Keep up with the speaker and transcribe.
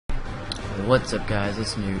What's up, guys?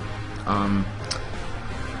 It's Newt. I'll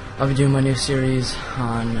be doing my new series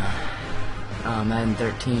on Madden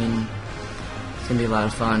 13. It's gonna be a lot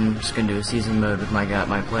of fun. Just gonna do a season mode with my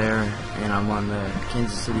player, and I'm on the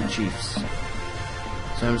Kansas City Chiefs.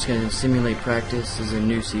 So I'm just gonna simulate practice. This is a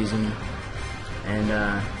new season, and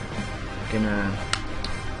gonna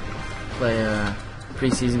play a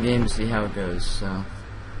preseason game to see how it goes. So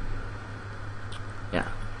yeah.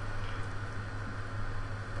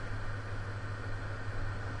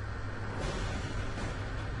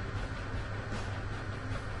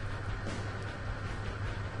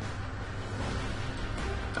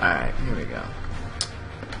 Alright, here we go.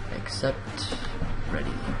 Accept,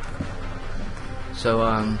 ready. So,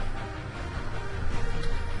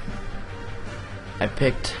 I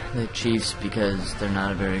picked the Chiefs because they're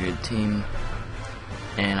not a very good team,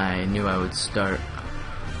 and I knew I would start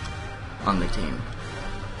on the team.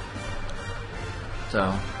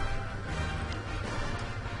 So,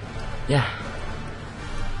 yeah.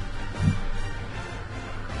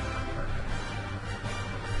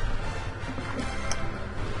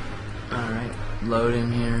 Alright, load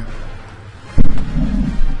in here.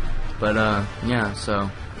 But yeah, so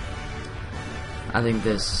I think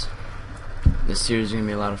this series is gonna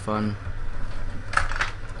be a lot of fun.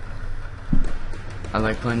 I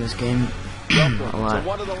like playing this game a lot.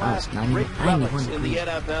 One of the last great relics in the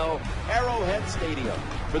NFL, Arrowhead Stadium,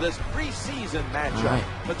 for this preseason matchup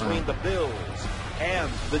between the Bills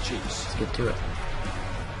and the Chiefs. Let's get to it.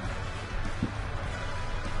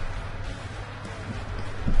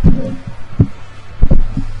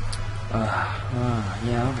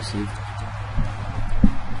 Yeah, obviously.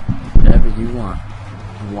 Whatever you want.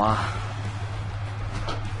 Wow.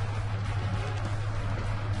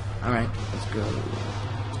 Alright, let's go.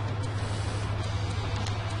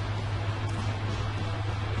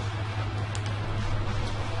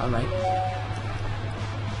 Alright.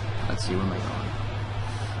 Let's see, where am I going?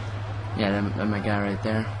 Yeah, that my guy right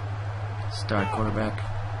there. Star quarterback.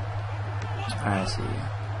 Alright, I see you.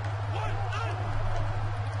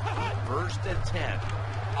 1st and 10.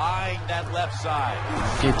 Eyeing that left side.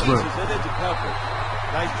 Get through. Into cover.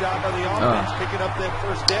 Nice job by the offense picking up that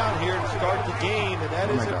first down here to start the game, and that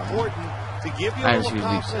is important to give you a little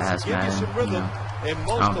confidence, give you some rhythm, and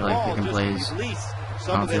most of all, just release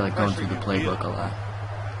some of that pressure. I don't feel like going through the playbook a lot.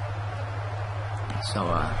 So,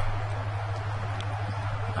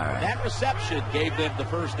 alright. That reception gave them the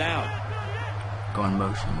first down. Go in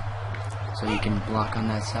motion. So you can block on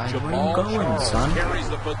that side. Where are you going, son? Carries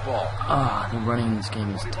the football. Ah, the running in this game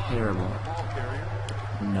is terrible.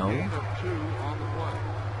 No.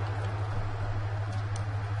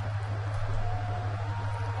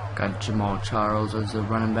 Got Jamal Charles as the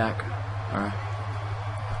running back.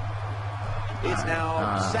 It's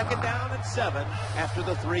now 2nd down and 7 after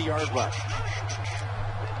the 3-yard rush.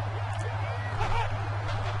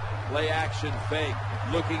 Play action fake,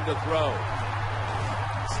 looking to throw.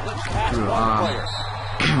 Slips past one player.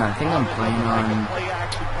 I think I'm playing on.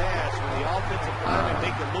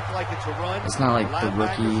 It's not like the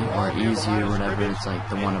rookie or easy or whatever. It's like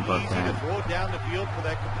the one above that.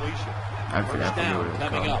 I forgot what it was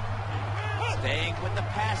called. Staying with the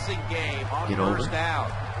passing game on first down.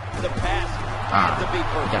 The pass to be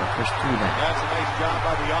perfect. Gotta push through that. That's a nice job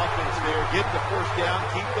by the offense there. Get the first down,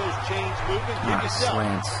 keep those chains moving. Give yourself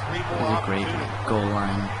slants. Those are great goal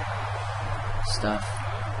line stuff.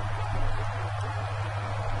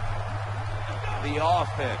 The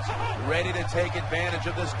offense ready to take advantage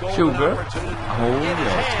of this golden opportunity. Oh yeah,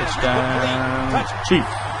 touchdown,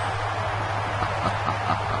 Chiefs.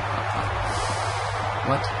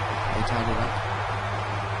 What? They tied it up?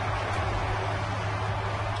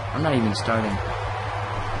 I'm not even starting.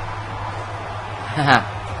 Haha.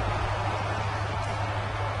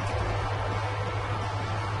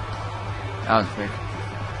 That was quick.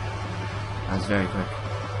 That was very quick.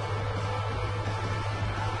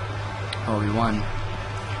 Oh, we won.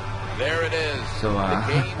 There it is. So, the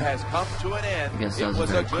game has come to an end. I guess that it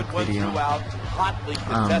was a good one video. Throughout, hotly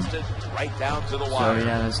contested, right down to the wire. So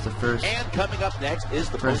yeah, that's the first. And coming up next is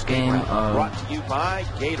the first game of brought to you by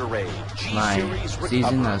Gatorade. my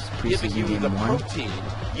season. That's Preseason Game 1.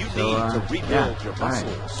 You need to rebuild your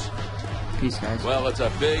muscles. Peace, guys. Well, it's a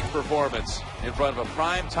big performance in front of a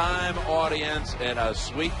prime-time audience and a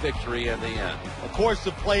sweet victory in the end. Of course,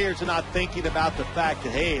 the players are not thinking about the fact that,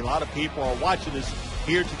 hey, a lot of people are watching us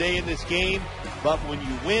here today in this game. But when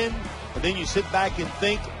you win, and then you sit back and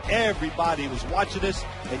think everybody was watching us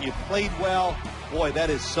and you played well, boy, that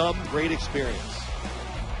is some great experience.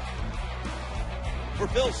 For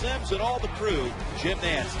Phil Simms and all the crew, Jim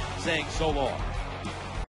Nance saying so long.